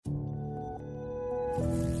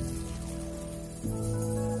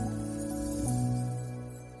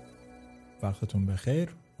وقتتون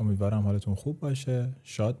بخیر. امیدوارم حالتون خوب باشه،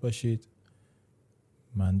 شاد باشید.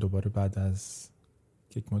 من دوباره بعد از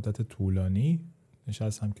یک مدت طولانی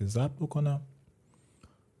نشستم که ضبط بکنم.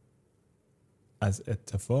 از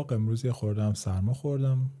اتفاق امروز یه خوردم سرما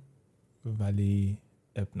خوردم، ولی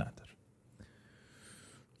اب نداره.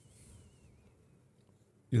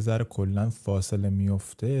 یه ذره کلن فاصله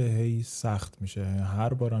میفته، هی سخت میشه.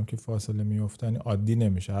 هر بارم که فاصله میفته یعنی عادی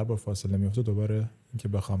نمیشه، هر بار فاصله میفته دوباره اینکه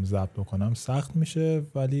بخوام ضبط بکنم سخت میشه.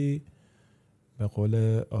 ولی به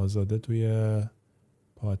قول آزاده توی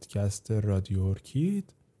پادکست رادیو حکایت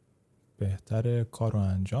بهتره کار رو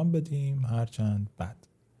انجام بدیم هرچند بد.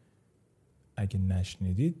 اگه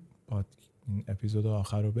نشنیدید این اپیزود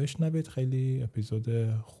آخر رو بشنوید، خیلی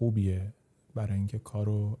اپیزود خوبیه برای اینکه کار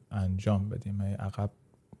رو انجام بدیم، عقب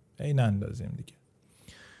این اندازیم دیگه.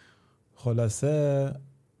 خلاصه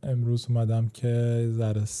امروز اومدم که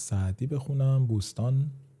ذره سعدی بخونم،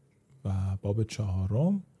 بوستان و باب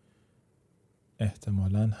 4،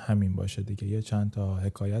 احتمالاً همین باشه دیگه. یه چند تا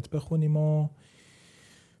حکایت بخونیم و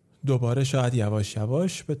دوباره شاید یواش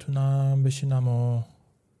یواش بتونم بشینم و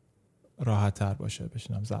راحت تر باشه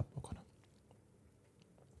بشینم ضبط بکنم.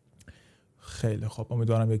 خیلی خوب،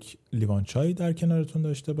 امیدوارم یک لیوان چای در کنارتون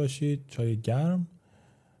داشته باشید، چای گرم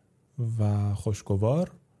و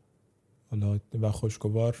خوشگوار. حالا و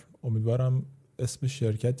خوشگوار امیدوارم اسم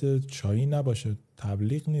شرکت چایی نباشه،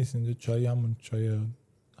 تبلیغ نیست، اینجا چای همون چای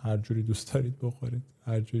هر جوری دوست دارید بخورید،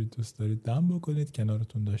 هر جوری دوست دارید دم بکنید،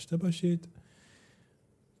 کنارتون داشته باشید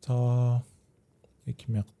تا یک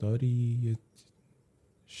مقداری یه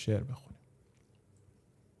شعر بخونیم.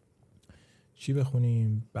 چی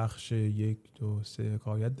بخونیم؟ بخش 1 2 3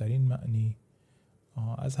 حکایت در این معنی.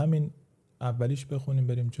 از همین اولیش بخونیم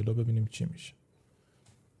بریم جلو ببینیم چی میشه.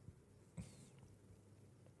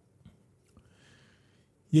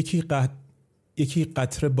 یکی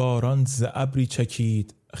قطره باران ز ابری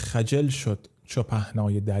چکید، خجل شد چو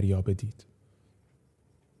پهنای دریا بدید.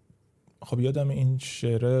 خب یادم این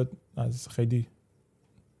شعر از خیلی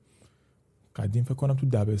قدیم، فکر کنم تو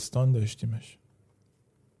دبستان داشتیمش.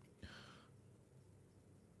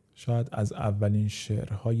 شاید از اولین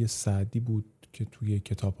شعرهای سعدی بود که توی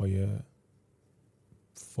کتاب‌های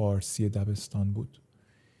فارسی دبستان بود.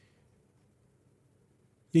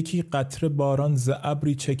 یکی قطره باران ز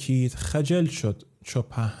ابری چکید، خجل شد چو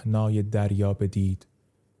پهنای دریا بدید.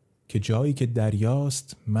 که جایی که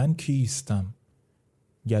دریاست من کیستم،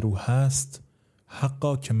 گر او هست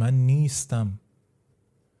حقا که من نیستم.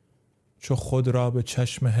 چو خود را به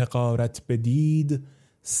چشم حقارت بدید،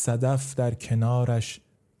 صدف در کنارش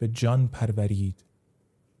به جان پرورید.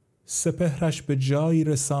 سپهرش به جایی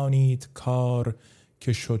رسانید کار،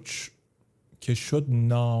 که شد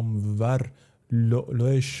نامور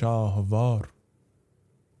لؤلؤ شاهوار.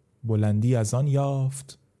 بلندی از آن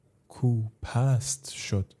یافت کو پست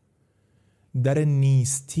شد، در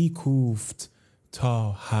نیستی کوفت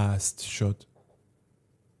تا هست شد.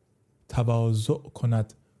 تواضع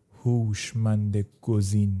کند هوشمند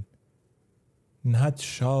گزین، نهد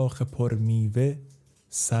شاخ پرمیوه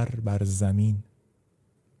سر بر زمین.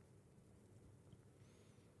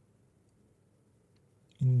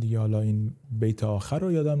 این دیگه حالا این بیت آخر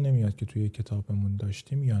رو یادم نمیاد که توی کتابمون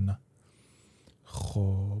داشتیم یا نه.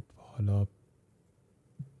 خب حالا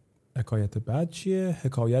حکایت بعد چیه؟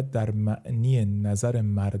 حکایت در معنی نظر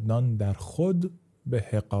مردان در خود به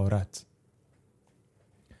حقارت.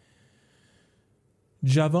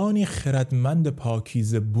 جوانی خردمند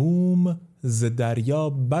پاکیزه بوم، ز دریا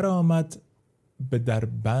برآمد به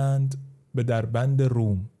دربند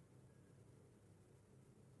روم.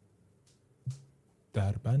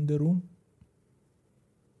 دربند روم؟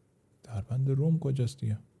 دربند روم کجاست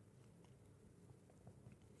دیگه؟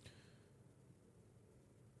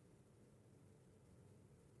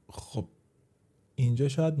 خب اینجا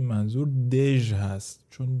شاید منظور دژ هست،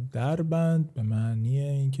 چون دربند به معنی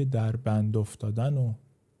اینکه در بند افتادن و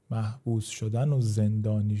محبوس شدن و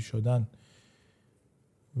زندانی شدن،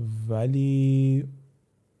 ولی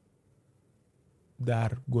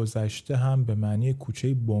در گذشته هم به معنی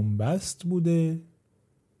کوچه بنبست بوده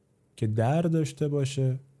که در داشته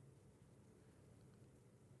باشه،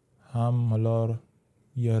 هم حالا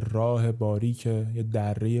یه راه باریکه، یه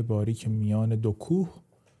دره باریک میان دو کوه،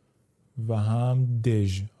 و هم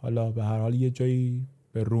دژ، حالا به هر حال یه جایی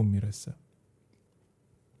به روم میرسه.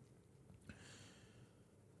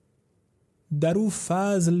 در او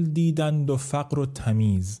فضل دیدند و فقر و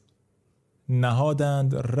تمیز،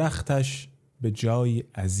 نهادند رختش به جای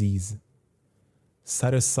عزیز.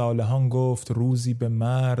 سر صالحان گفت روزی به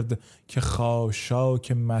مرد، که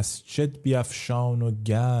خاشاک مسجد بیفشان و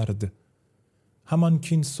گرد. همان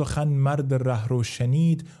کین سخن مرد ره رو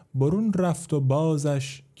شنید، برون رفت و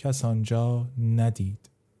بازش کس آنجا ندید.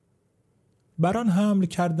 بران حمل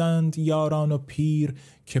کردند یاران و پیر،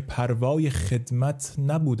 که پروای خدمت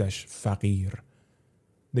نبودش فقیر.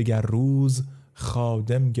 دگر روز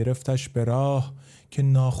خادم گرفتش به راه، که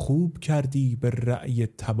ناخوب کردی به رأی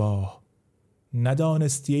تباه.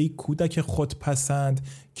 ندانستی ای کودک خودپسند،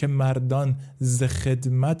 که مردان ز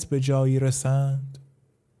خدمت به جایی رسند.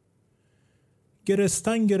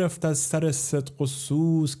 گرستن گرفت از سر صدق و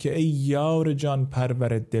سوز، که ای یار جان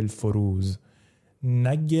پرور دل فروز.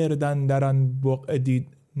 نگردن در آن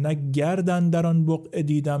بقعه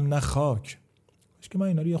دیدم نه خاک. باشه که من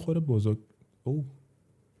اینا رو یه خورده بزرگ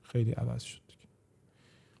خیلی عوض شد.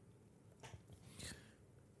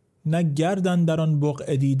 نه گردن در آن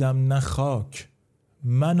بقعه دیدم نه خاک،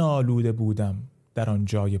 من آلوده بودم در آن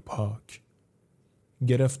جای پاک.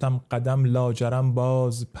 گرفتم قدم لاجرم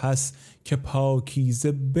باز پس، که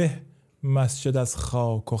پاکیزه به مسجد از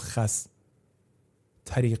خاک و خس.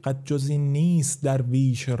 طریقت جز این نیست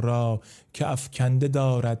درویش را، که افکنده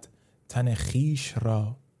دارد تن خویش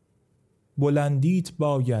را. بلندیت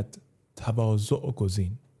باید تواضع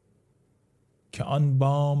گزین، که آن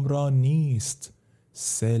بام را نیست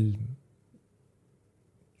سلم.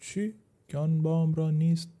 چی؟ که آن بام را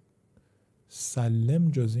نیست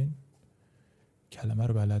سلم جز این؟ کلمه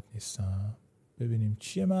رو بلد نیستم، ببینیم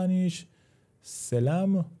چیه معنیش.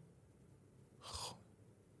 سلم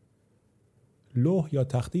لوح یا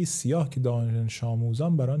تخته سیاه که دانش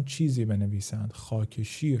آموزان بر آن چیزی بنویسند. خاک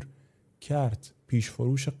شیر، کرد، پیش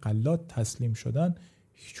فروش غلات، تسلیم شدن،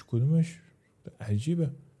 هیچ کدومش عجیبه.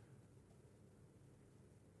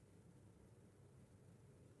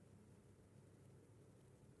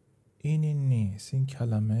 این نیست، این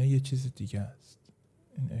کلمه یه چیز دیگه است.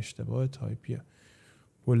 این اشتباه تایپیه.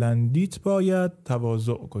 بلندیت باید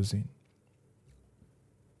تواضع گزین،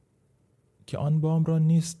 که آن بام را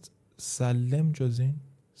نیست سلم جز این.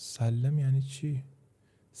 سلم یعنی چی؟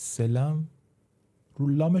 سلم رو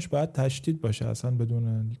لامش باید تشدید باشه، اصلا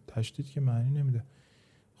بدون تشدید که معنی نمیده.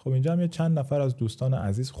 خب اینجا هم یه چند نفر از دوستان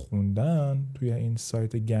عزیز خوندن توی این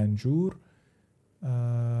سایت گنجور.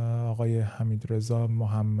 آقای حمیدرضا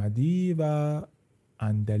محمدی و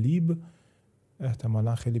اندلیب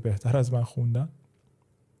احتمالا خیلی بهتر از من خوندن.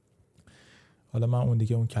 حالا من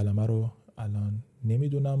اون کلمه رو الان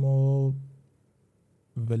نمیدونم و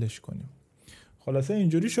ولش کنیم. خلاصه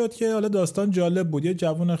اینجوری شد که حالا داستان جالب بود. یه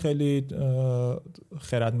جوون خیلی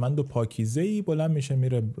خردمند و پاکیزه‌ای بلند میشه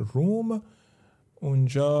میره روم.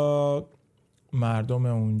 اونجا مردم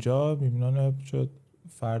اونجا میبینن شد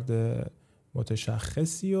فرد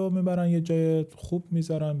متشخصی و میبرن یه جای خوب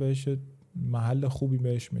میذارن بهش، محل خوبی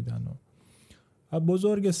بهش میدن و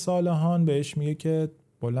بزرگ صالحان بهش میگه که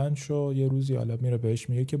بلند شو. یه روزی حالا میره بهش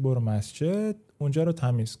میگه که برو مسجد اونجا رو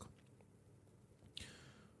تمیز کن.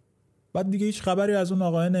 بعد دیگه هیچ خبری از اون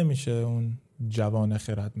آقای نمیشه، اون جوان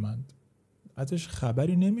خردمند ازش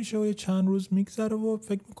خبری نمیشه و یه چند روز میگذره و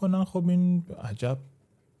فکر میکنن خب این عجب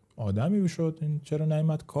آدمی شد، این چرا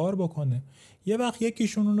نیامد کار بکنه. یه وقت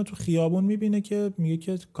یکیشون اونو تو خیابون میبینه که میگه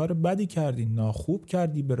که کار بدی کردی، ناخوب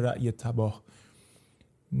کردی به رأی تباه.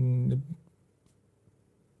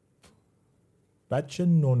 بچه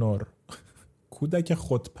نونور، کودک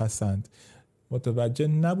خودپسند، متوجه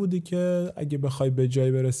نبودی که اگه بخوای به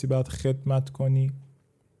جای برسی باید خدمت کنی.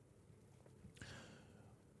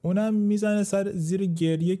 اونم میزنه سر زیر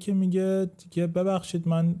گریه که میگه که ببخشید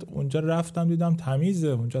من اونجا رفتم دیدم تمیزه،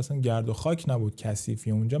 اونجا اصلا گرد و خاک نبود،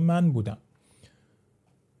 کثیفی، اونجا من بودم.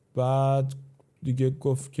 بعد دیگه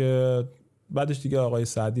گفت که بعدش دیگه آقای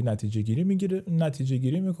سعدی نتیجه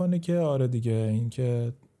گیری میکنه که آره دیگه این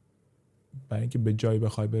که برای اینکه به جای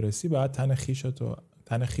بخوای برسی باید تن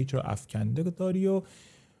خیش رو افکنده داری و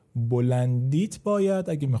بلندیت باید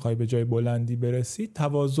اگه میخوای به جای بلندی برسی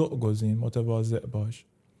تواضع گزین، متواضع باش.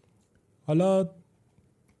 حالا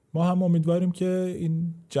ما هم امیدواریم که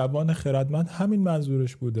این جوان خردمند همین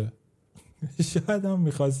منظورش بوده. شاید هم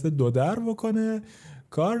میخواسته دو در بکنه،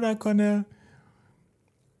 کار نکنه.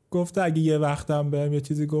 گفته اگه یه وقتم بهم یه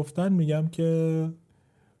چیزی گفتن میگم که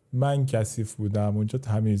من کثیف بودم، اونجا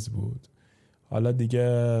تمیز بود. حالا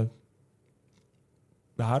دیگه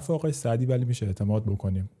به حرف آقای سعدی ولی میشه اعتماد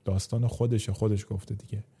بکنیم، داستان خودش گفته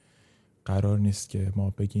دیگه. قرار نیست که ما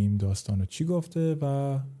بگیم داستانو چی گفته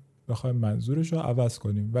و بخوایم منظورش رو عوض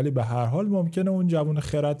کنیم، ولی به هر حال ممکنه اون جوان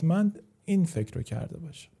خردمند این فکر رو کرده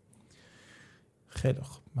باشه. خیلی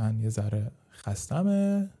خوب، من یه ذره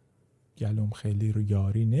خستمه، گلوم خیلی رو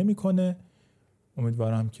یاری نمیکنه.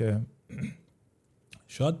 امیدوارم که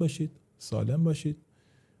شاد باشید، سالم باشید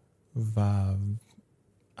و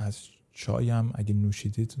از چایم اگه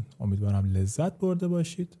نوشیدید امیدوارم لذت برده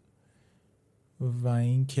باشید و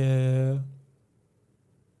اینکه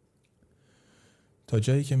تا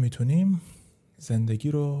جایی که میتونیم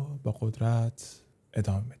زندگی رو با قدرت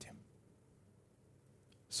ادامه بدیم.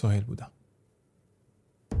 سهیل بودم.